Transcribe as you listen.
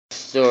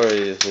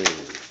story, you see.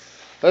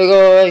 We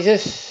go like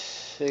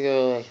this, we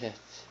go like that.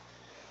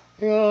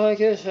 We go like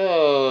this,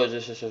 oh,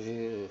 this is so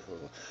beautiful.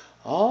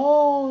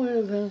 All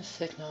advanced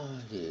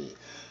technology.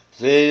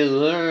 They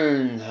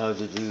learn how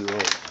to do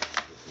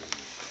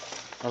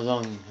all a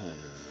long time.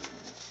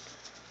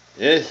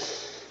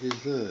 This is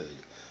good.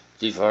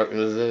 Department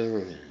of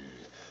Veterans.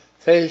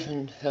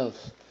 Patient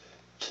health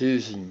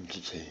choosing to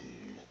change.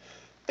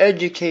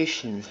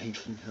 Education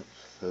patient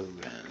health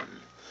program.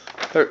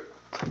 Perk,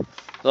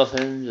 Los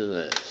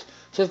Angeles.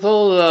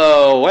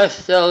 Cipolla,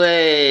 West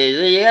LA,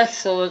 the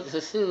excellent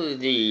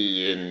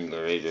facility in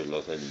Greater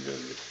Los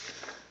Angeles.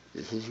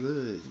 This is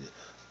good.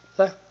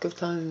 Lack of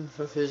time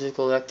for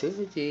physical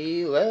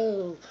activity.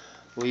 Well,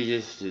 we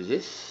just do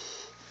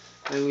this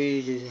and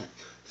we do that.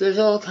 There's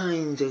all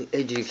kinds of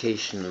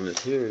educational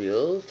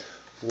materials,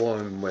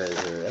 warm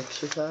weather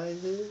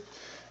exercises,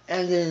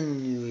 and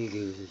then we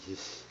go to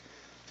this.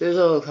 There's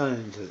all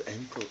kinds of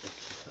ankle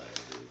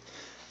exercises,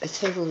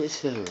 etc.,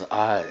 etc.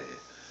 I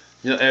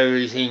know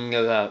everything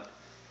about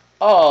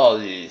all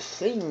these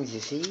things,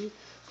 you see.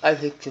 I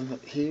picked them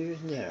up here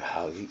and there.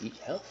 How to eat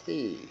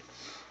healthy.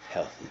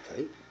 Healthy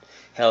plate.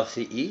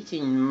 Healthy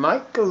eating.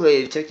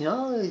 Microwave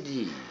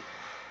technology.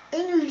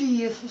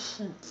 Energy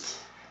efficient.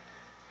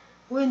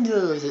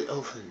 Windows that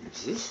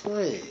opens this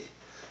way.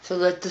 So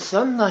let the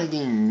sunlight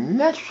in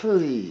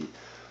naturally.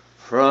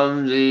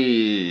 From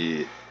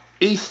the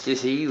east, you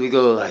see, we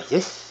go like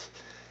this.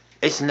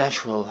 It's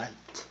natural light.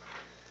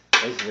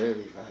 It's very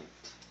bright.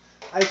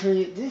 I turn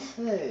it this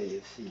way,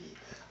 you see.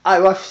 I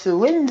wash the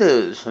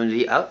windows from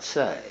the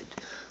outside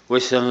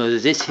with some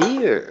of this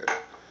here,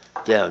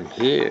 down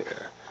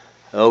here,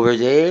 over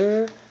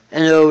there,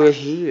 and over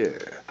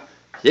here.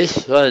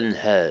 This one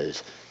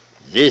has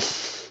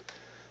this,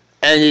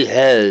 and it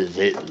has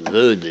it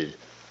loaded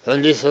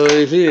from this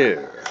over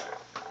here,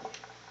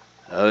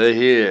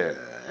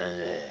 and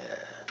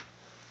there,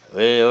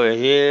 way over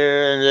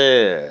here and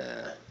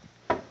there.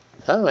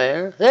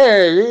 Somewhere,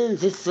 there it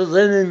is, it's the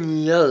lemon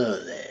yellow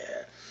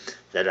there,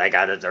 that I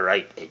got at the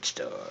Rite Aid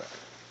store.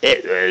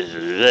 It was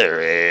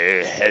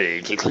very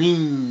heavy to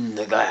clean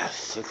the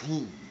glass, to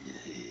clean, you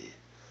see.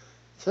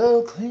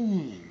 So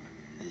clean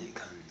it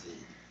comes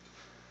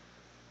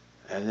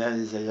in. And that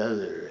is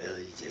another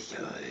LED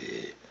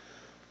technology.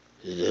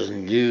 It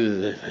doesn't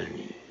do this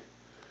one.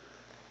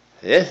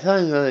 This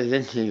one will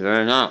eventually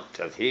run out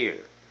of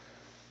here.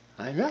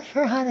 I'm not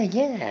sure how to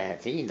get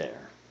at it either.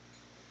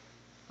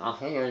 I'll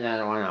figure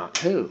that one out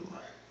too.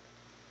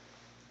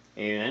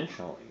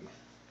 Eventually.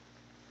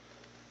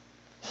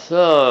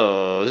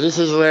 So, this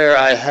is where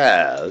I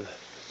have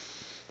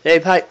the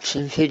pipes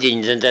and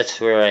fittings, and that's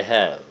where I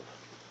have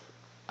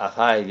a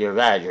 5-year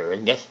Badger.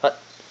 And guess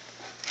what?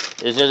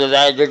 This is a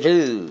Badger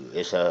too.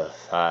 It's a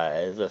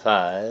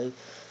 5,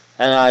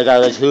 and I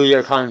got a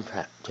 2-year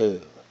contract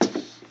too.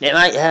 It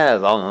might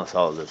have almost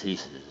all the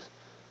pieces,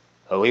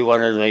 but we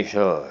wanted to make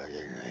sure,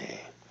 didn't we?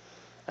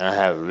 And I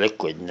have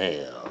liquid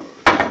nails.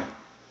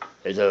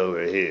 It's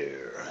over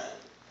here.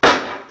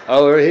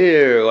 Over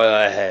here, what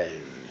I have.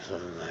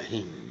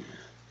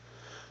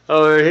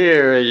 Over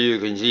here, as you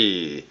can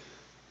see,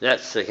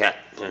 that's the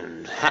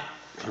captain's hat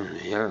from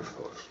the Air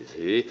Force, you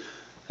see.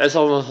 That's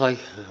almost like,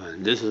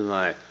 this is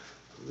my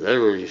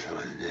Liberty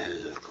one,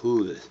 that's the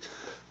coolest.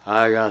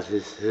 I got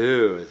this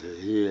too, with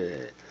the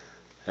here.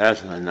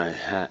 That's my nice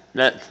hat,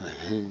 that's my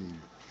pin.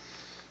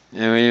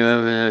 And we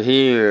move up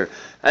here,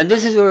 and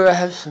this is where I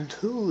have some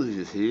tools,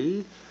 you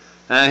see.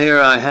 And here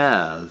I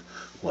have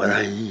what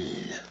I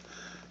need.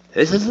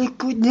 This is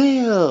liquid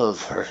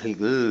nails, perfect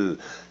glue.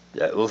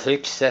 That will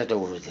fix that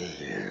over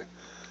there.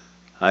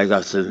 I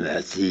got them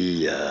at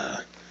the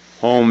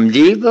Home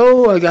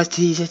Depot. I got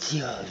these at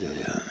the other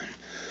one.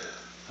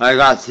 I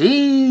got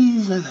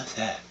these. I got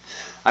that.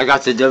 I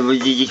got the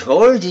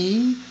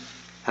WD-40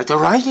 at the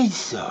Rite Aid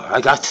store.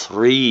 I got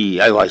 3.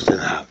 I washed them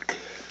out.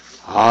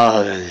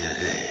 Oh,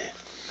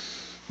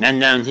 and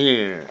down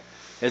here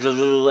is a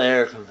little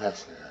air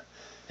compressor.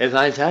 If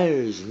my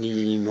tires need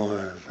any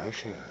more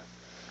pressure,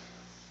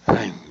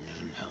 Frank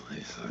doesn't help me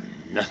for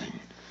nothing.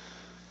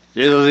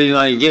 This will be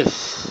my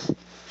gift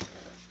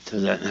to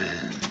that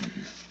man.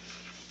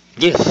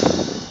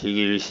 Gifts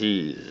he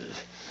receives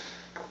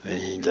when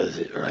he does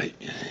it right,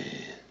 you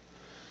see.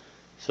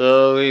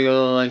 So we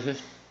go like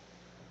this.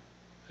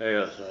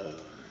 There you go, so.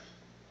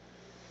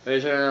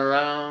 We turn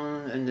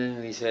around and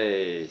then we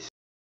say,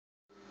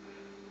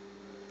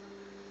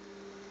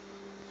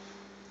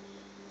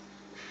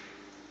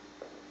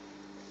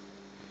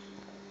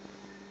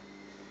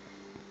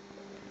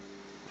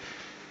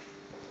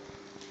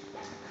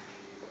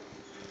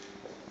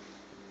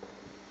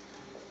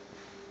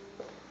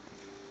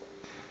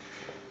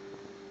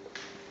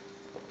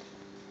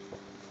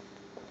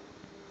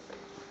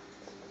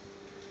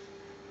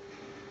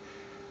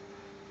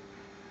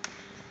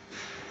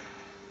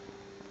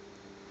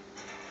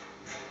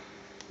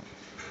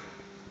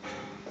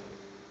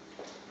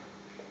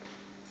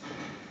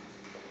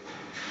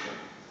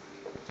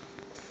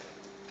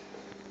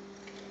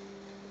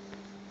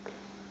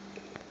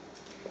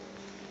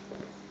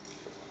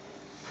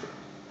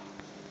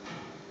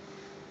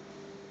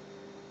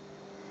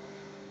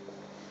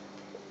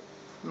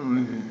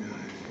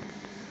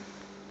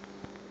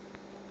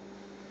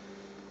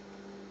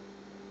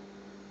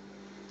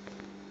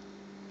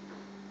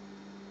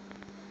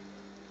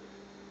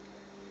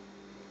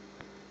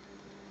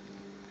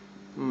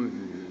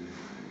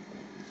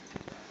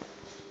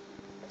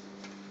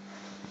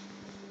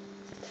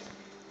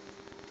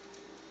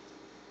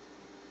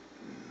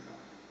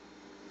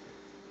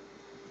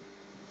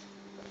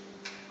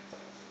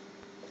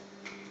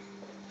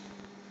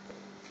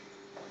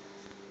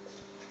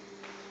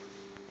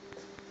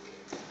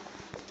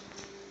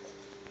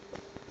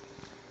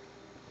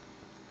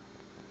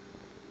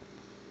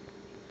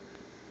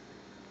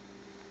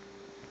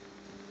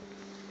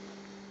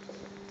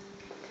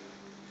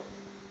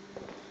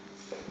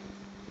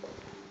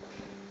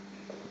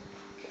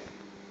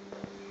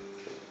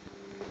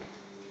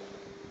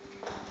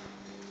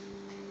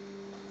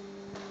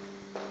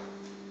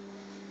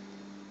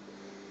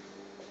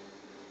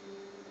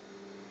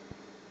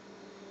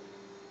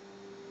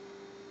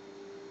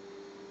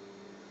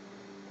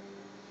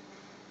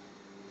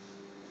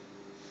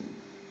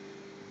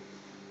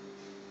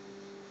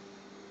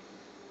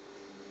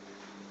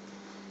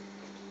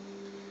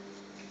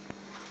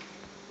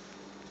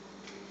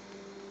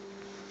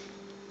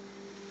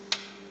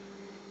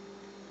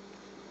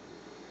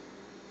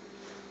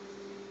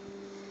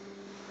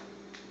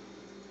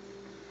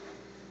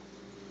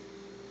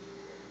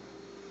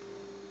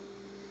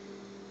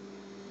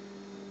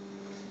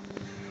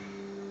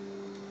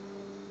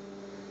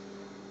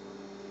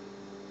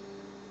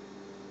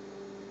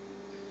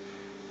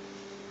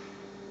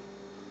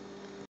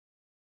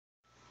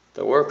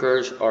 The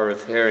workers are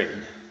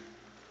repairing.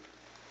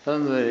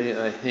 Somebody,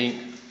 I think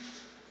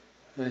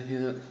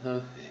looks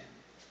healthy.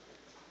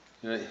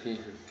 Might see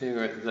some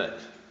cigarette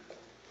butts.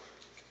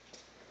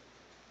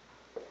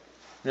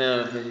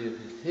 Now, as you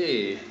can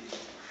see,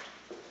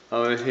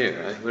 over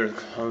here, I put a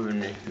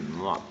combination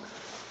lock.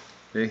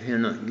 They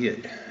cannot get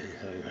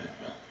inside my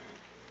phone.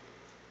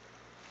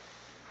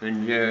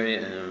 And Jerry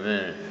and the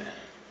manager,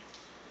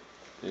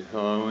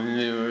 because when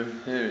they were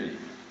repairing,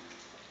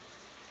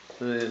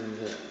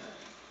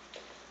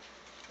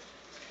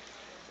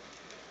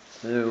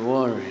 they're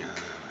watering a little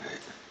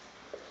bit.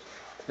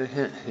 They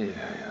can't see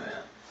very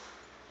well.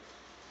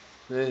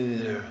 Maybe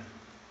they're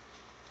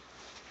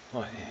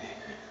watching.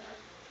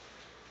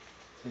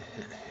 They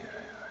can't see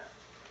very well.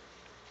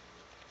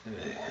 Maybe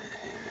they can't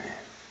see very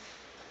well.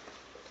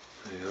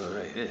 They go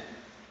like this.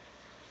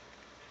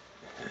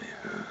 There you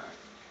go.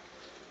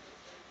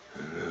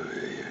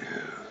 There you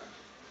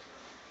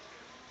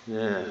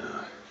go. Now,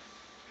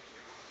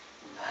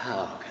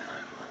 how can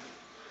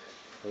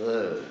I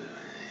load?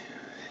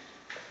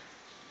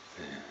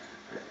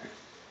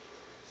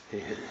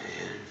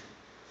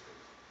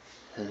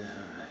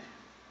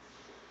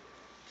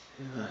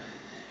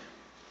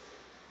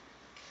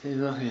 He's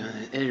walking on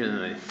the edge of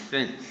my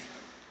fence.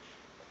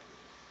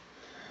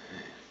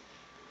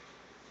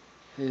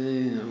 He's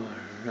leaving the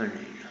water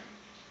running.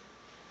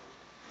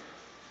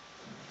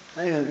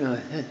 I don't know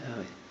if that's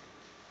how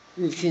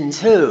you can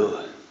too.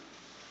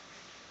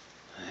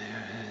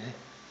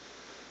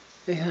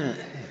 They cannot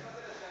see.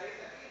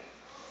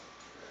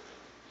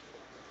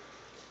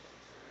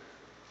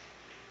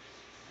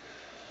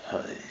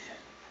 Holly.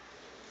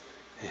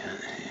 They cannot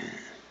see it.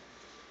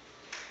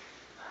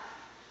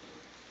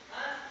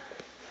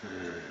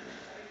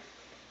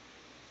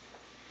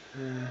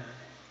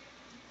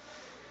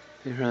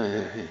 He's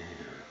right.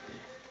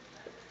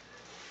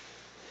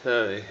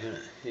 So they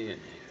cannot see it.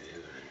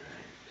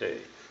 Hey.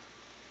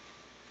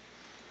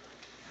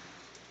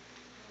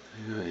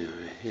 I'm going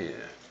over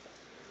here.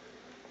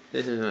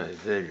 This is my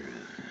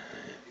bedroom.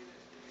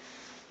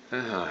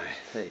 That's how I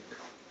sleep.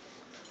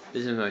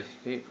 This is my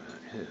escape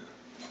route too.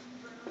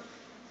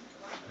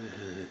 This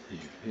is the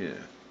thing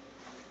here.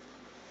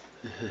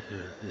 This is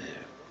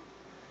there.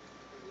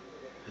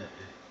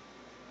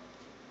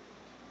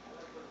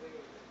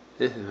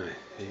 This is my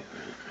escape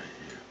route right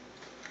here.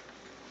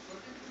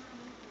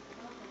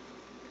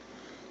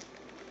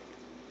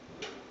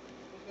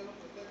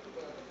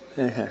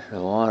 This has the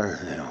water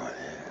thing over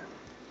there.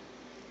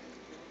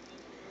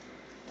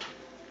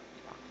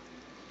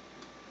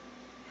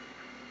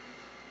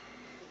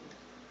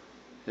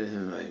 This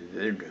is my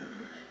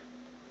bedroom.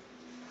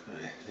 I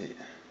see.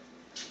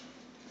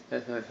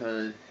 That's my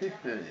father's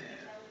sister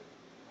there.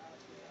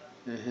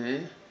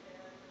 Mm-hmm.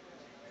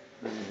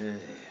 Mm-hmm.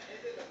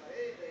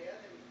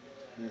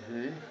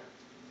 Mm-hmm.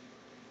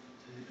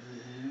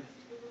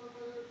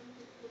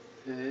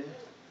 Mm-hmm.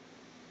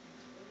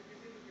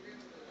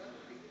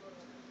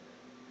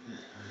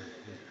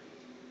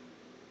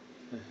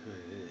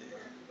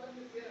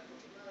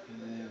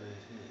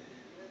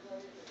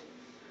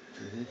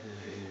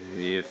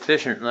 The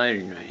efficient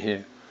lighting right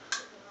here.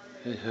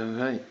 It's so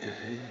bright.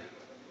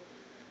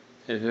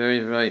 It's very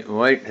bright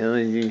white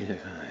LEDs are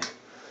coming.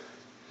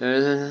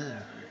 There's another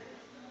one.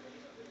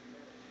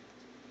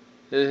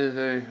 This is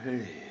very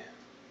pretty.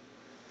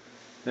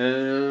 There's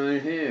another one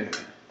here.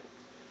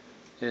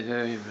 It's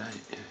very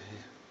bright.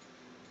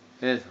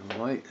 It's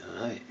white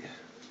light.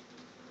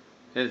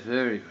 It's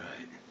very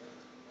bright.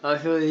 I'll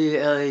show you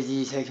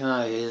LED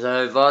technology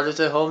that I bought at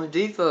the Home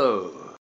Depot.